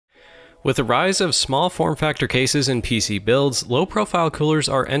With the rise of small form factor cases in PC builds, low-profile coolers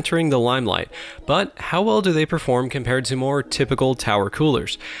are entering the limelight, but how well do they perform compared to more typical tower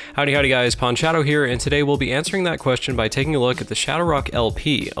coolers? Howdy guys, Ponchato here, and today we'll be answering that question by taking a look at the ShadowRock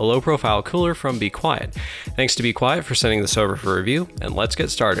LP, a low-profile cooler from Be Quiet. Thanks to Be Quiet for sending this over for review, and let's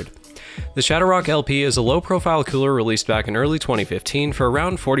get started. The ShadowRock LP is a low-profile cooler released back in early 2015 for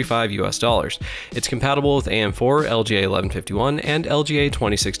around $45 US. It's compatible with AM4, LGA 1151, and LGA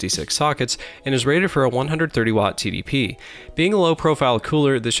 2066 sockets, and is rated for a 130-watt TDP. Being a low-profile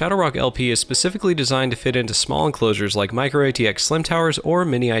cooler, the ShadowRock LP is specifically designed to fit into small enclosures like micro ATX slim towers or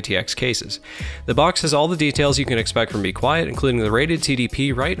mini ATX cases. The box has all the details you can expect from Be Quiet, including the rated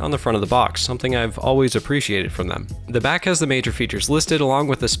TDP right on the front of the box, something I've always appreciated from them. The back has the major features listed along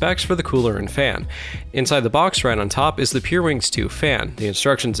with the specs for the cooler and fan. Inside the box right on top is the PureWings 2 fan, the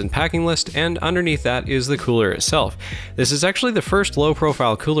instructions and packing list, and underneath that is the cooler itself. This is actually the first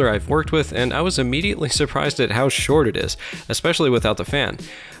low-profile cooler I've worked with, and I was immediately surprised at how short it is, especially without the fan.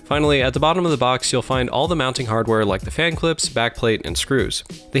 Finally, at the bottom of the box, you'll find all the mounting hardware like the fan clips, backplate, and screws.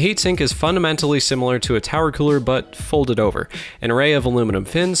 The heatsink is fundamentally similar to a tower cooler but folded over, an array of aluminum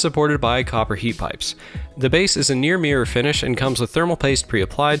fins supported by copper heat pipes. The base is a near mirror finish and comes with thermal paste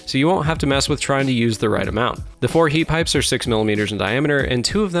pre-applied, so you won't have to mess with trying to use the right amount. The 4 heat pipes are 6mm in diameter, and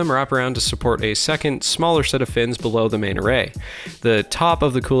 2 of them wrap around to support a second, smaller set of fins below the main array. The top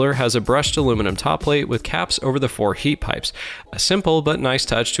of the cooler has a brushed aluminum top plate with caps over the 4 heat pipes, a simple but nice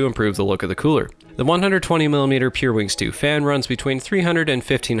touch to improve the look of the cooler. The 120mm PureWings 2 fan runs between 300 and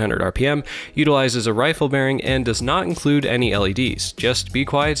 1500 RPM, utilizes a rifle bearing, and does not include any LEDs, just Be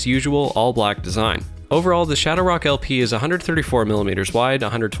Quiet's usual all-black design. Overall, the ShadowRock LP is 134mm wide,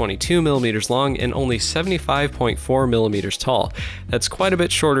 122mm long, and only 75.4mm tall. That's quite a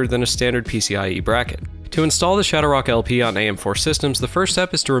bit shorter than a standard PCIe bracket. To install the ShadowRock LP on AM4 systems, the first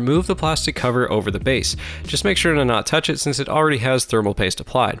step is to remove the plastic cover over the base. Just make sure to not touch it since it already has thermal paste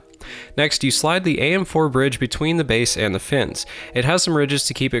applied. Next, you slide the AM4 bridge between the base and the fins. It has some ridges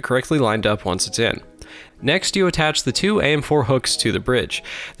to keep it correctly lined up once it's in. Next, you attach the 2 AM4 hooks to the bridge.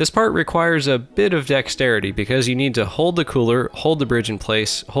 This part requires a bit of dexterity because you need to hold the cooler, hold the bridge in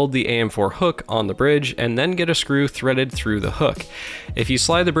place, hold the AM4 hook on the bridge, and then get a screw threaded through the hook. If you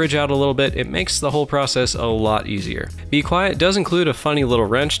slide the bridge out a little bit, it makes the whole process a lot easier. Be Quiet does include a funny little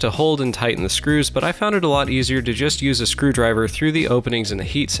wrench to hold and tighten the screws, but I found it a lot easier to just use a screwdriver through the openings in the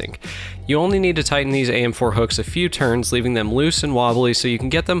heatsink. You only need to tighten these AM4 hooks a few turns, leaving them loose and wobbly so you can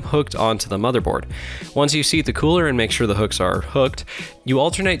get them hooked onto the motherboard. Once you seat the cooler and make sure the hooks are hooked, you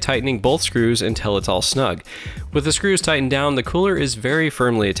alternate tightening both screws until it's all snug. With the screws tightened down, the cooler is very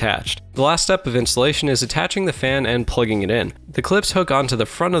firmly attached. The last step of installation is attaching the fan and plugging it in. The clips hook onto the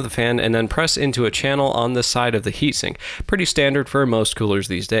front of the fan and then press into a channel on the side of the heatsink, pretty standard for most coolers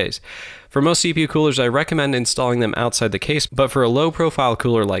these days. For most CPU coolers, I recommend installing them outside the case, but for a low-profile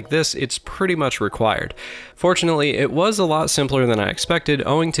cooler like this, it's pretty much required. Fortunately, it was a lot simpler than I expected,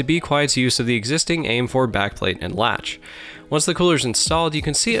 owing to Be Quiet's use of the existing AM4 backplate and latch. Once the cooler is installed, you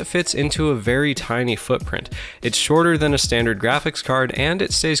can see it fits into a very tiny footprint. It's shorter than a standard graphics card, and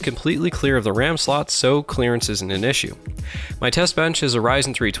it stays completely clear of the RAM slots, so clearance isn't an issue. My test bench is a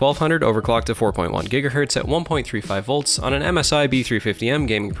Ryzen 1200 overclocked to 4.1 GHz at 1.35 volts on an MSI B350M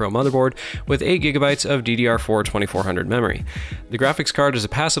Gaming Pro motherboard with 8GB of DDR4 2400 memory. The graphics card is a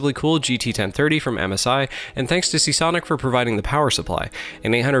passively cooled GT1030 from MSI, and thanks to Seasonic for providing the power supply,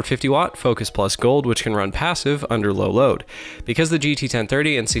 an 850-watt Focus Plus Gold which can run passive under low load. Because the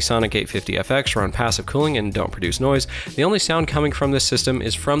GT1030 and Seasonic 850FX run passive cooling and don't produce noise, the only sound coming from this system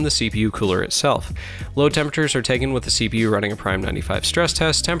is from the CPU cooler itself. Load temperatures are taken with the CPU running a Prime 95 stress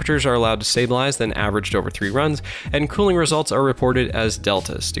test, temperatures are allowed to stabilize then averaged over 3 runs, and cooling results are reported as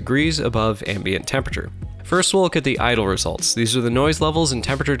deltas, degrees above ambient temperature. First, we'll look at the idle results. These are the noise levels and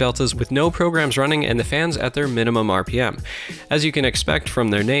temperature deltas with no programs running and the fans at their minimum RPM. As you can expect from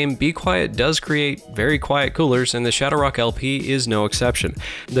their name, Be Quiet does create very quiet coolers, and the ShadowRock LP is no exception.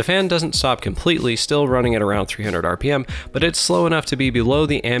 The fan doesn't stop completely, still running at around 300 RPM, but it's slow enough to be below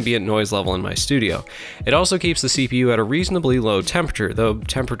the ambient noise level in my studio. It also keeps the CPU at a reasonably low temperature, though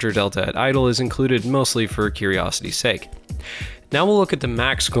temperature delta at idle is included mostly for curiosity's sake. Now we'll look at the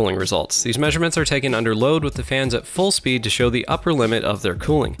max cooling results. These measurements are taken under load with the fans at full speed to show the upper limit of their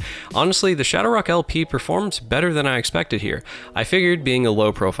cooling. Honestly, the ShadowRock LP performed better than I expected here. I figured, being a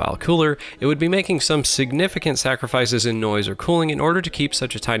low-profile cooler, it would be making some significant sacrifices in noise or cooling in order to keep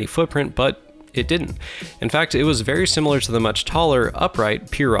such a tiny footprint, but it didn't. In fact, it was very similar to the much taller,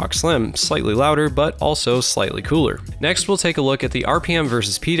 upright Pure Rock Slim, slightly louder, but also slightly cooler. Next, we'll take a look at the RPM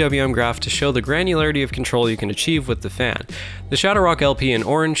versus PWM graph to show the granularity of control you can achieve with the fan. The Shadowrock LP in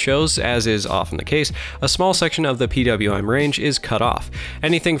orange shows, as is often the case, a small section of the PWM range is cut off.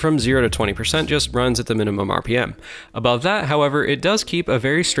 Anything from 0 to 20% just runs at the minimum RPM. Above that, however, it does keep a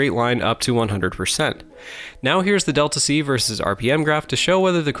very straight line up to 100%. Now here's the delta C versus RPM graph to show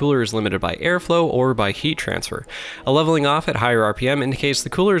whether the cooler is limited by airflow or by heat transfer. A leveling off at higher RPM indicates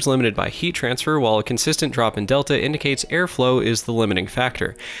the cooler is limited by heat transfer, while a consistent drop in delta indicates airflow is the limiting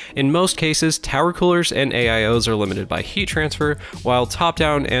factor. In most cases, tower coolers and AIOs are limited by heat transfer, while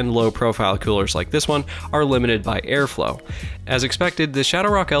top-down and low-profile coolers like this one are limited by airflow. As expected, the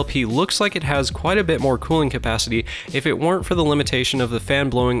Shadowrock LP looks like it has quite a bit more cooling capacity if it weren't for the limitation of the fan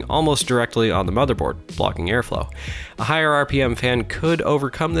blowing almost directly on the motherboard, blocking airflow. A higher RPM fan could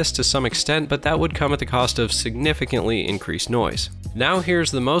overcome this to some extent, but that would come at the cost of significantly increased noise. Now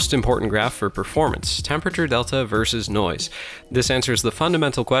here's the most important graph for performance: temperature delta versus noise. This answers the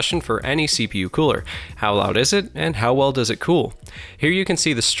fundamental question for any CPU cooler: how loud is it, and how well does it cool? Here you can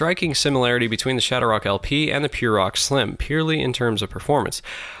see the striking similarity between the Shadowrock LP and the PureRock Slim, purely in terms of performance.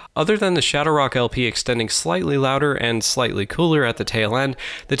 Other than the Shadowrock LP extending slightly louder and slightly cooler at the tail end,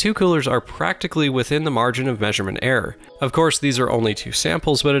 the two coolers are practically within the margin of measurement error. Of course, these are only two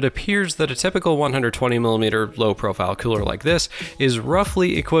samples, but it appears that a typical 120mm low-profile cooler like this is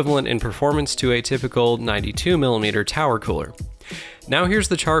roughly equivalent in performance to a typical 92mm tower cooler. Now here's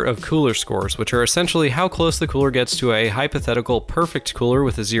the chart of cooler scores, which are essentially how close the cooler gets to a hypothetical perfect cooler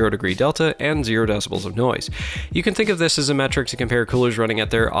with a 0° delta and 0 decibels of noise. You can think of this as a metric to compare coolers running at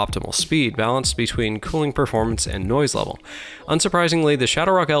their optimal speed, balanced between cooling performance and noise level. Unsurprisingly, the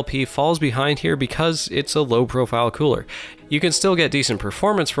Shadowrock LP falls behind here because it's a low-profile cooler. You can still get decent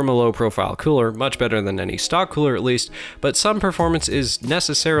performance from a low-profile cooler, much better than any stock cooler at least, but some performance is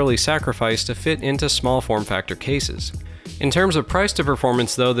necessarily sacrificed to fit into small form factor cases. In terms of price to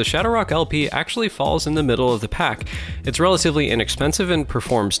performance though, the Shadowrock LP actually falls in the middle of the pack. It's relatively inexpensive and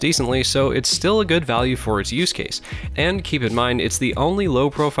performs decently, so it's still a good value for its use case. And keep in mind, it's the only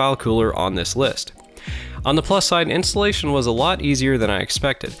low-profile cooler on this list. On the plus side, installation was a lot easier than I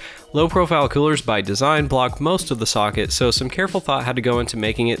expected. Low-profile coolers by design block most of the socket, so some careful thought had to go into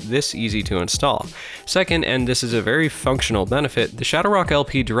making it this easy to install. Second, and this is a very functional benefit, the Shadowrock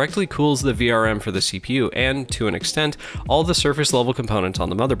LP directly cools the VRM for the CPU and, to an extent, all the surface-level components on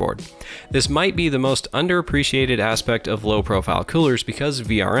the motherboard. This might be the most underappreciated aspect of low-profile coolers because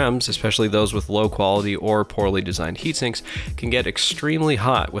VRMs, especially those with low-quality or poorly designed heatsinks, can get extremely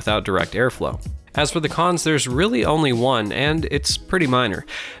hot without direct airflow. As for the cons, there's really only one, and it's pretty minor.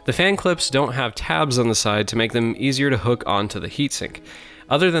 The fan clips don't have tabs on the side to make them easier to hook onto the heatsink.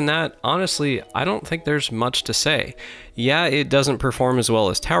 Other than that, honestly, I don't think there's much to say. Yeah, it doesn't perform as well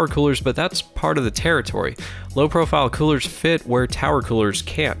as tower coolers, but that's part of the territory. Low-profile coolers fit where tower coolers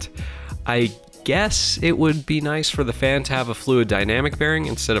can't. I guess it would be nice for the fan to have a fluid dynamic bearing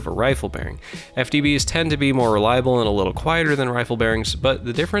instead of a rifle bearing. FDBs tend to be more reliable and a little quieter than rifle bearings, but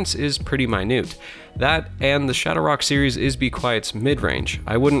the difference is pretty minute. That and the Shadowrock series is Be Quiet's mid-range.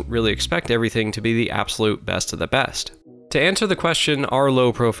 I wouldn't really expect everything to be the absolute best of the best. To answer the question, are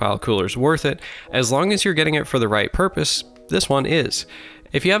low-profile coolers worth it? As long as you're getting it for the right purpose, this one is.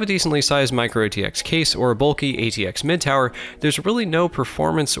 If you have a decently sized micro ATX case or a bulky ATX mid-tower, there's really no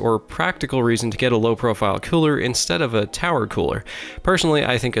performance or practical reason to get a low-profile cooler instead of a tower cooler. Personally,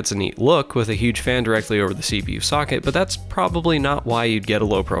 I think it's a neat look with a huge fan directly over the CPU socket, but that's probably not why you'd get a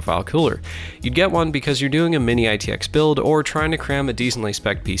low-profile cooler. You'd get one because you're doing a mini ITX build or trying to cram a decently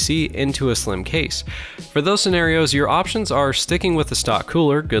spec'd PC into a slim case. For those scenarios, your options are sticking with the stock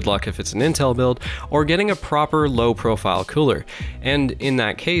cooler, good luck if it's an Intel build, or getting a proper low-profile cooler. And in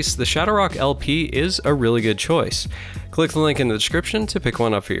that case, the Shadowrock LP is a really good choice. Click the link in the description to pick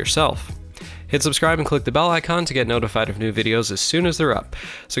one up for yourself. Hit subscribe and click the bell icon to get notified of new videos as soon as they're up.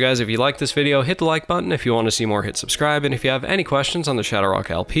 So guys, if you like this video, hit the like button. If you want to see more, hit subscribe. And if you have any questions on the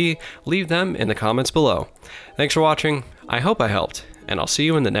Shadowrock LP, leave them in the comments below. Thanks for watching. I hope I helped, and I'll see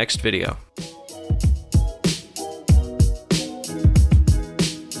you in the next video.